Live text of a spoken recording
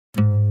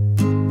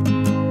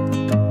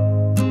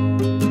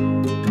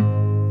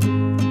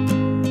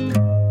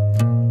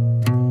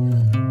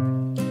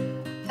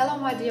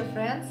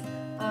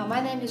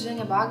is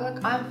Jenya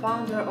Baglyk. I'm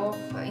founder of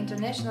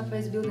International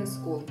Face Building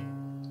School.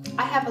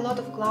 I have a lot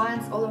of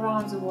clients all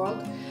around the world,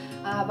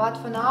 but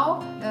for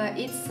now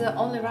it's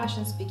only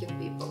Russian-speaking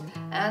people,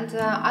 and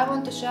I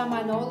want to share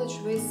my knowledge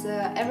with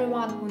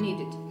everyone who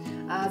needs it.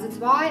 That's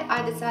why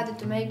I decided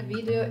to make a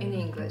video in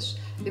English,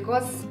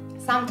 because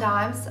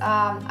sometimes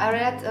I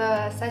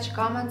read such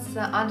comments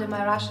under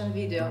my Russian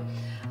video,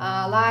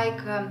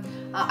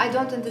 I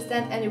don't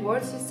understand any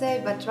words you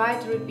say, but try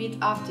to repeat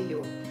after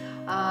you.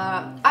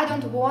 I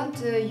don't want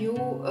you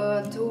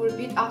to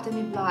repeat after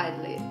me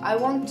blindly. I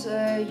want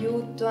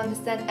you to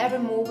understand every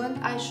movement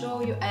I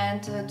show you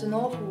and to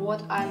know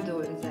what I'm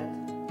doing that.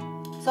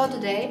 So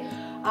today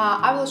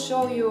I will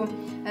show you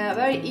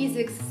very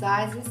easy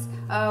exercises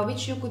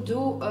which you could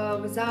do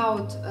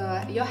without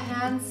your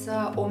hands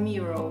or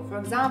mirror. For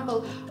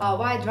example,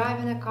 while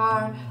driving a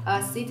car,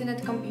 sitting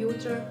at a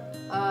computer,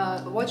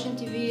 watching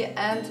TV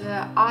and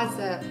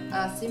other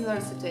similar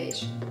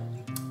situations.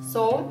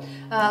 So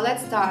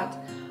let's start.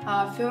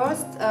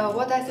 First,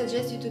 what I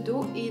suggest you to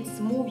do is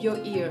move your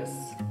ears,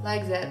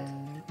 like that.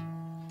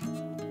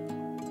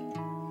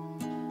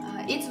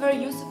 It's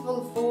very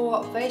useful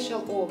for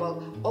facial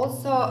oval.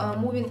 Also,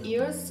 moving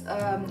ears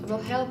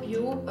will help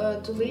you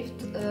to lift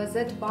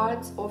that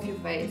parts of your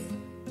face.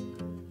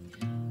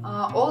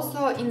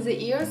 Also, in the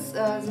ears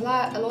there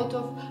are a lot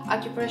of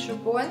acupressure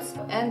points,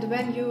 and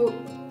when you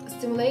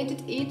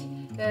stimulated it,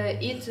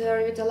 it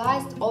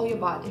revitalized all your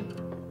body.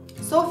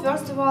 So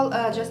first of all,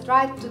 just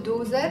try to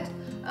do that,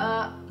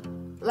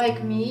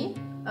 like me.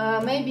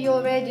 Maybe you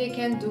already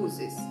can do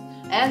this,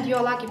 and you're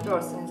a lucky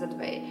person in that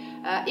way.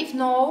 If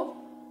no,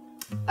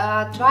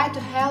 try to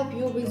help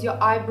you with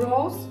your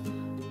eyebrows,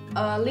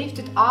 lift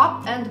it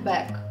up and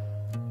back,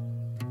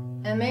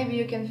 and maybe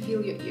you can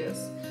feel your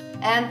ears.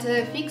 And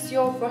fix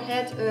your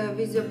forehead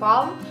with your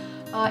palm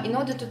in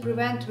order to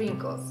prevent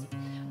wrinkles.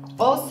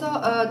 Also,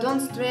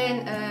 don't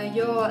strain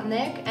your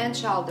neck and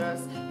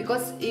shoulders,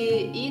 because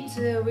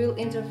it will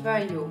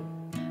interfere you.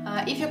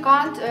 If you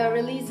can't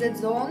release that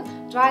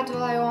zone, try to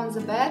lie on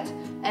the bed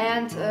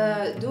and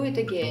do it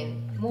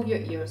again. Move your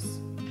ears.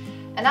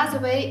 Another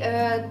way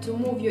to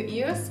move your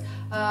ears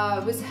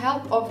with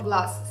help of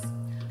glasses.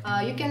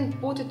 You can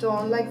put it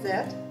on like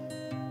that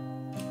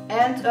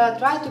and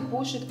try to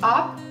push it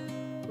up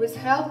with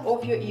help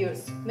of your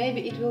ears.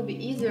 Maybe it will be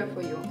easier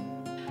for you.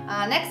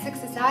 Next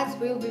exercise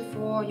will be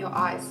for your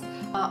eyes.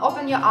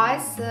 Open your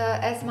eyes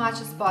as much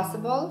as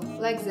possible,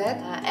 like that,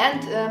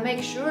 and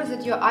make sure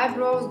that your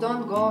eyebrows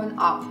don't go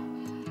up.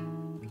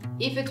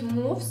 If it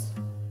moves,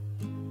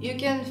 you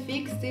can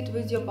fix it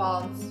with your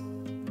palms.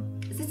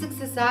 This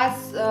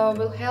exercise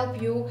will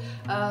help you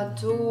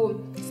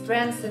to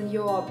strengthen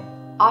your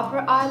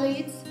upper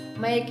eyelids,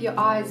 make your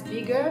eyes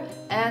bigger,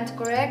 and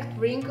correct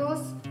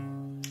wrinkles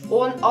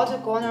on outer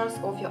corners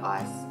of your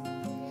eyes.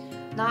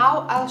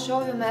 Now I'll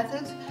show you a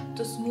method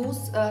to smooth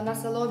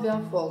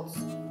nasolabial folds.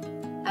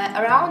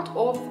 Around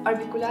of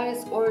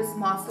orbicularis oris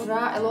muscle, there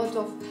are a lot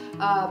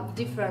of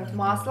different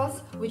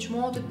muscles which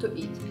mounted to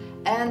it.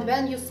 And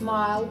when you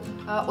smile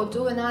or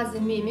do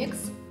another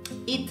mimics,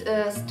 it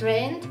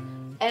strained,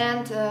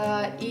 and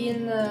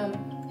in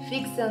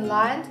fixed and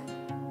lined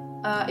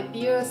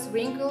appears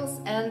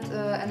wrinkles and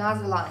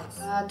another lines.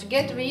 To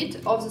get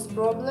rid of this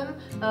problem,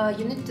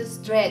 you need to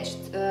stretch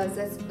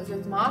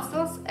these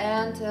muscles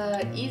and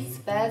ease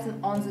spasm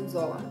on the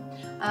zone.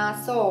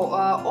 So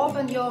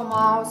open your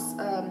mouth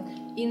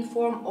in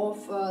form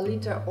of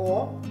letter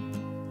O.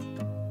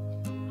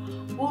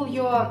 Pull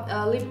your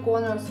lip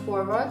corners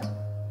forward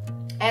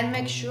and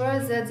make sure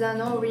that there are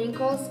no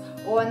wrinkles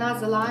or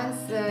another lines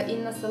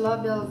in the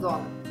nasolabial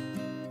zone.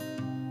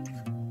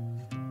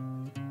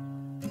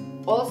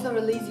 Also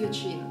release your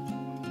chin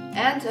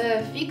and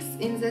fix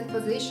in that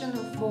position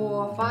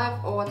for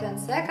 5 or 10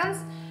 seconds.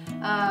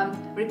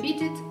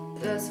 Repeat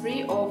it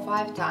 3 or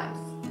 5 times.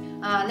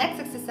 Next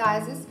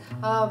exercises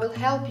will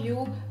help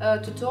you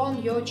to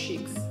tone your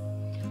cheeks.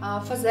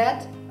 For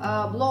that,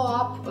 blow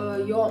up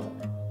your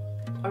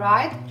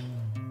right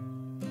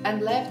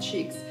and left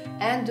cheeks,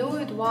 and do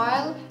it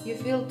while you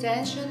feel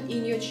tension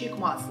in your cheek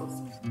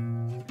muscles.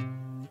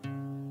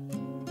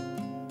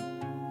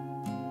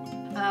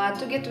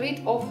 To get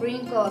rid of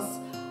wrinkles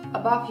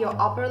above your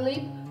upper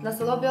lip,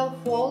 nasolabial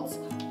folds,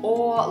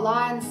 or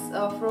lines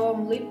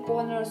from lip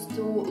corners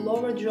to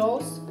lower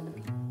jaws,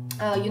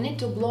 you need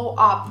to blow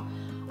up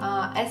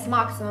as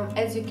maximum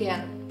as you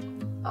can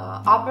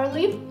upper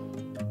lip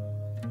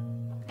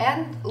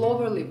and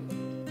lower lip.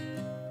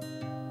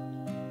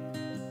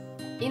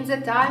 In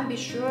the time, be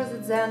sure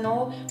that there are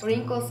no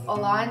wrinkles or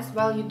lines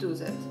while you do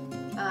that.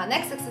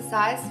 Next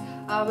exercise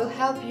will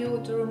help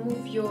you to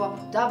remove your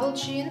double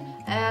chin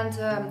and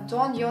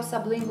tone your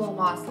sublingual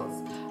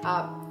muscles.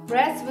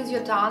 Press with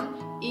your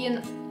tongue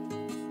in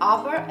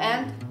upper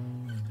and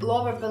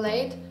lower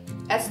palate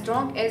as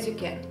strong as you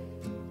can.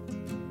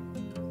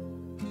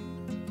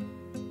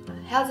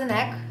 Healthy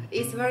neck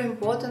is very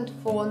important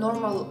for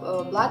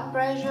normal blood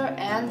pressure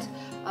and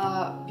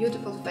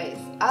beautiful face.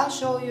 I'll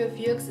show you a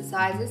few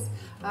exercises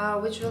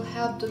which will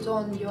help to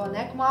tone your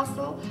neck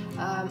muscle,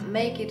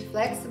 make it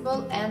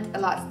flexible and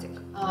elastic.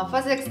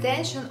 For the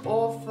extension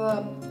of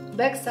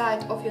back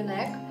side of your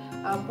neck,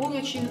 pull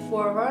your chin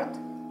forward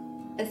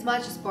as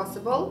much as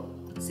possible,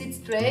 sit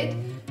straight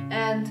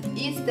and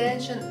ease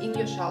tension in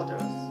your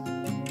shoulders.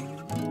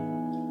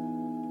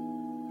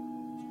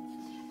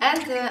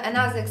 And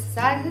another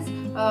exercise is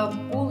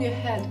pull your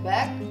head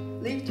back,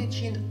 lift your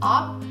chin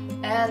up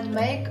and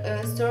make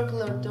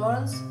circular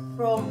turns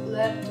from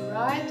left to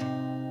right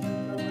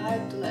and from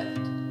right to left.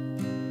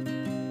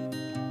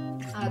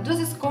 Do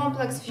this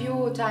complex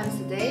few times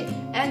a day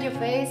and your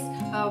face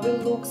will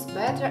look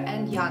better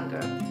and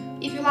younger.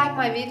 If you like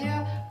my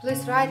video,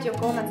 please write your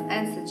comments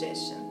and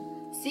suggestions.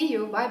 See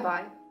you, bye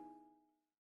bye!